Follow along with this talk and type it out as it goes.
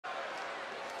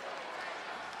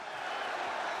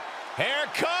Here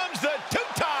comes the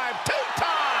two-time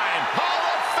Hall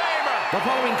of Famer. The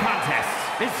following contest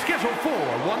is scheduled for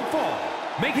one fall.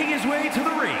 Making his way to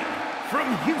the ring from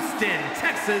Houston,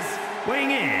 Texas,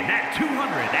 weighing in at 251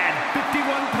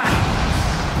 pounds,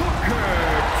 Booker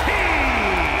T.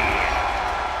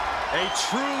 A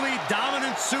truly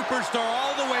dominant superstar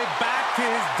all the way back to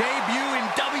his debut in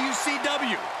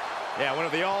WCW. Yeah, one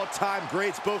of the all-time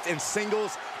greats, both in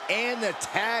singles and the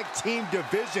tag team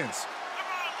divisions.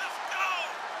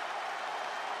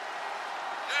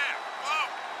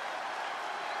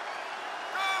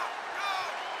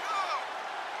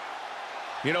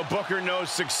 You know, Booker knows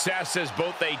success as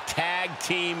both a tag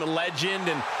team legend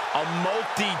and a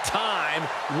multi-time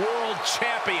world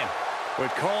champion.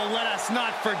 But Cole, let us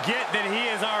not forget that he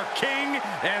is our king,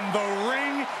 and the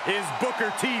ring is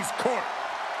Booker T's court.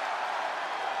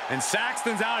 And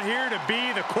Saxton's out here to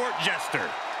be the court jester.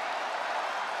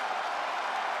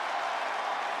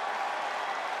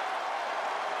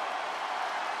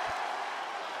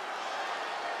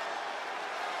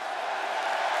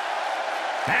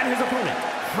 And his opponent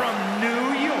from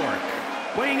New York,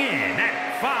 weighing in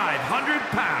at 500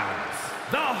 pounds,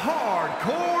 the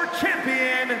Hardcore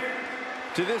Champion.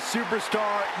 To this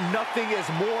superstar, nothing is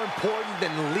more important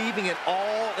than leaving it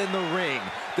all in the ring.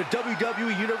 The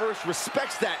WWE Universe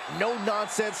respects that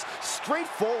no-nonsense,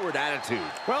 straightforward attitude.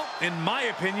 Well, in my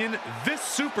opinion, this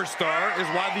superstar is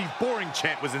why the boring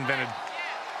chant was invented.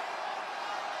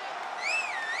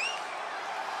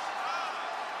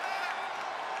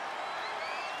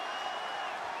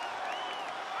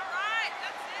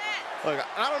 Look,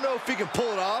 I don't know if he can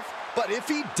pull it off, but if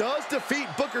he does defeat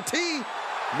Booker T,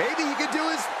 maybe he could do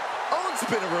his own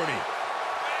spin-a-rooney.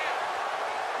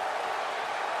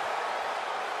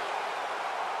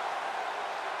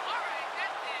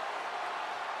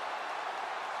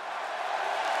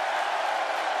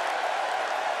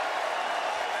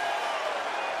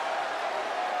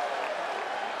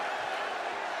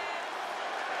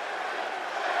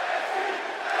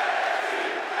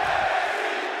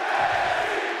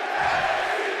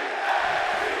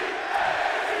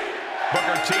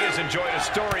 Booker T has enjoyed a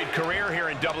storied career here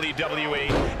in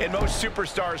WWE, and most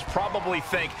superstars probably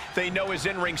think they know his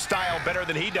in-ring style better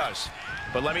than he does.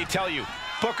 But let me tell you,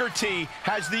 Booker T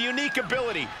has the unique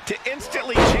ability to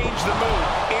instantly change the mood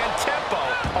and tempo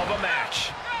of a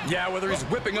match. Yeah, whether he's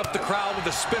whipping up the crowd with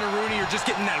a spin-a-rooney or just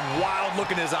getting that wild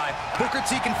look in his eye, Booker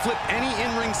T can flip any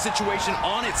in-ring situation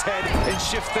on its head and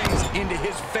shift things into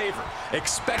his favor.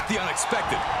 Expect the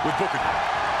unexpected with Booker T.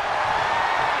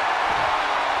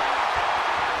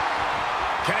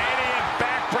 Canadian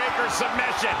backbreaker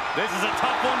submission. This is a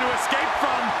tough one to escape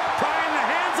from, prying the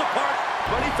hands apart,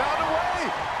 But he found a way.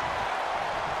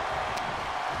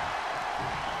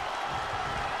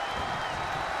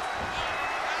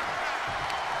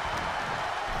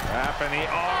 wrapping the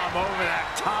arm over that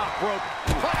top rope,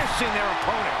 punishing their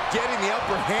opponent. Getting the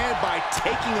upper hand by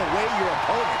taking away your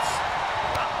opponents.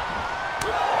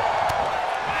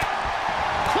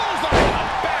 Clothesline on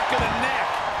the back of the neck.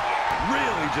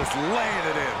 Really just laying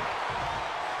it in.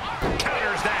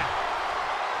 Counters that.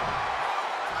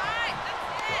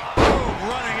 Boom,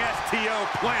 running STO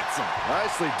plants him.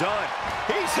 Nicely done.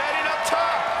 He's heading up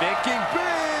top. Thinking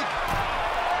big.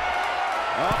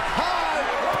 Up high.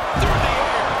 Through the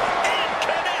air. And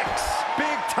connects.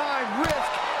 Big time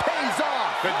risk pays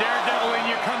off. The daredevil in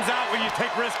you comes out when you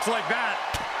take risks like that.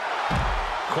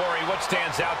 Corey, what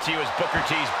stands out to you as Booker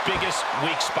T's biggest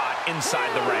weak spot inside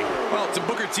the ring? Well, to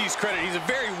Booker T's credit, he's a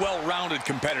very well-rounded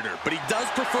competitor, but he does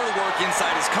prefer to work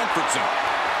inside his comfort zone.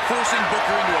 Forcing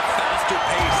Booker into a faster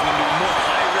pace and into more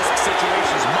high-risk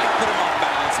situations might put him off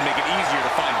balance and make it easier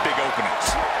to find big openings.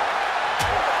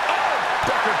 Oh,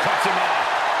 Booker cuts him off.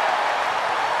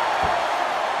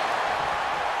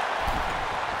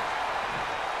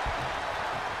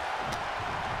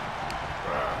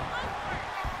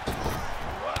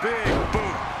 Big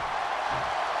boot.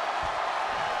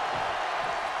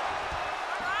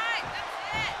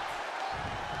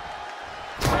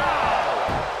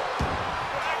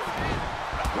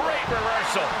 Great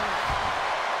reversal.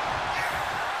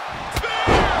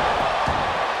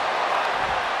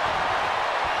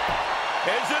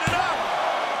 Is it enough?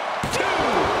 Two.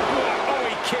 Oh,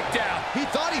 he kicked out. He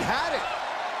thought he had it.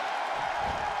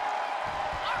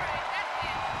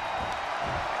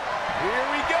 Here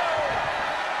we go.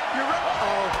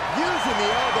 Uh-oh. Using the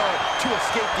elbow to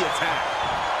escape the attack.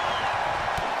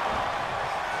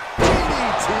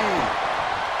 DDT.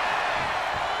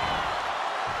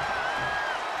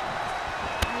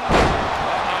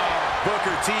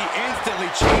 Booker T instantly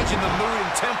changing the mood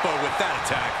and tempo with that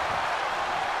attack.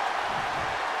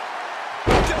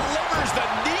 Delivers delivers the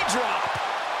knee drop.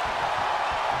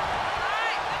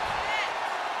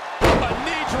 A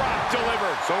knee drop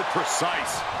delivered. So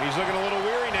precise. He's looking a little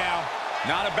weary now.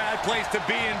 Not a bad place to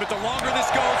be in, but the longer this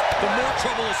goes, the more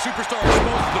trouble a superstar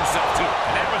exposes themselves to.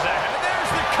 And that was and there's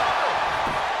the cover.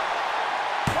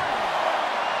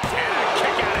 And a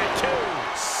kick out at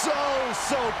 2.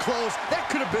 So close. That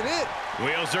could have been it.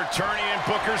 Wheels are turning in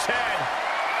Booker's head.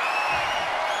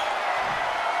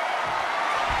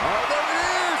 Oh, there it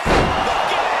is.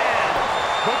 Again.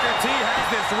 Booker T has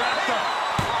this wrapped up.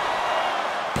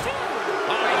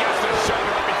 Oh, he gets the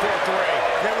shoulder up before 3.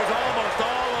 It was almost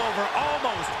all over,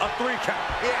 almost a 3 count.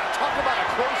 Yeah, talk about a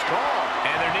close call.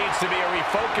 And there needs to be a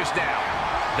refocus now.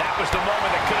 That was the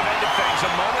moment that could have ended things.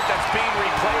 A moment that's being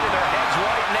replayed in their heads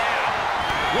right now.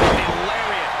 With the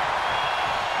lariat.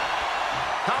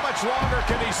 How much longer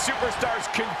can these superstars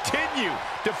continue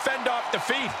to fend off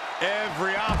defeat?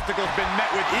 Every obstacle's been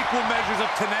met with equal measures of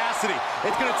tenacity.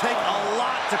 It's going to take a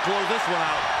lot to close this one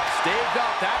out. Staved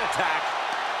off that attack.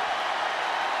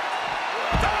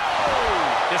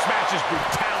 This match's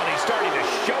brutality starting to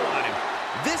show on him.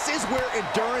 This is where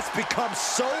endurance becomes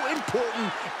so important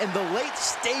in the late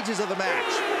stages of the match.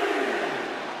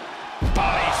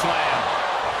 Body slam.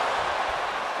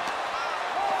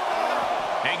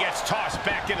 And gets tossed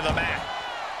back into the mat.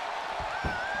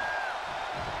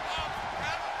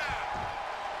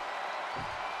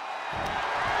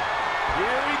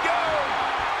 Here we go.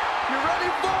 You ready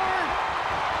for it?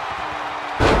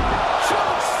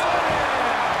 Choke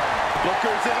slam.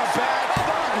 Booker's in a bad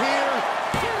spot here.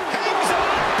 Hangs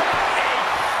on by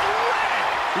a thread.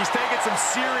 He's taking some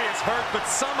serious hurt, but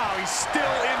somehow he's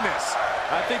still in this.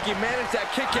 I think he managed that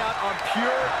kick out on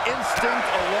pure instinct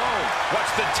alone.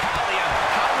 What's the tally on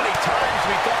how many times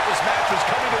we thought this match was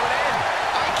coming to an end?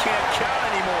 I can't count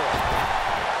anymore.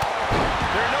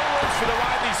 There are no words for the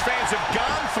ride these fans have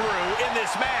gone through in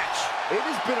this match. It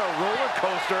has been a roller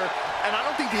coaster, and I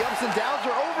don't think the ups and downs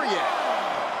are over yet.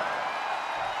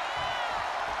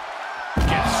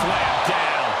 Gets slammed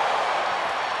down.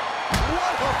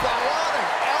 What a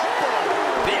bionic elbow!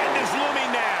 The end is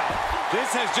looming now.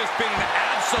 This has just been an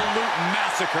absolute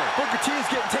massacre. Booker T is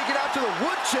getting taken out to the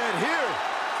woodshed here.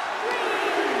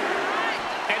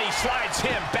 And he slides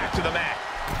him back to the mat.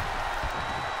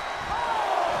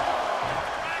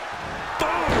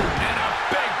 Boom! And a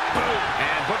big boot.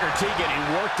 And Booker T getting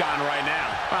worked on right now.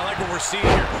 I like what we're seeing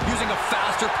here. Using a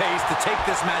faster pace to take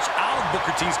this match out of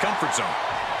Booker T's comfort zone.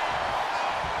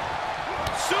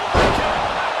 Super kick.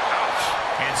 Ouch.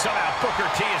 And somehow Booker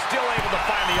T is still able to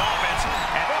find the offense.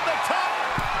 And from the top.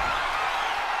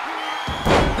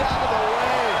 Out of the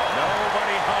way.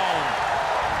 Nobody home.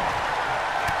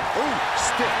 Ooh,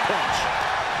 stiff punch.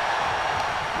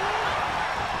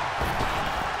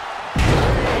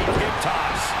 Hip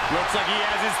toss. Looks like he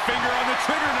has his finger on the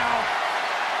trigger now.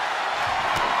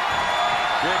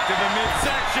 Kick to the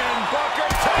midsection. Booker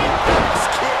T. Nice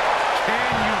kick.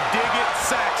 Can you dig it,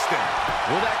 Saxton?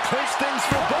 Will that clinch things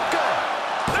for Booker?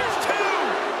 There's 2.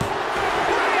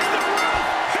 Raise the roof.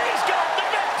 He's got the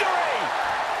victory.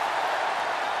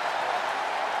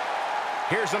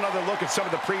 Here's another look at some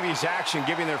of the previous action,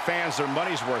 giving their fans their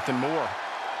money's worth and more.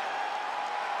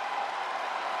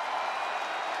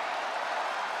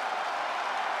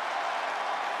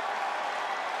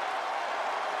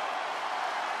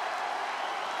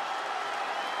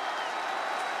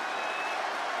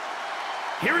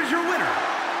 Here is your winner,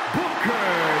 Booker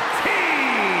T.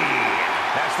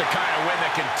 That's the kind of win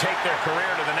that can take their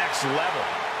career to the next level.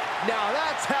 Now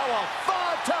that's how a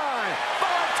five-time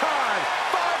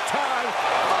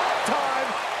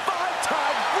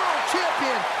world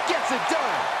champion gets it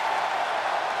done.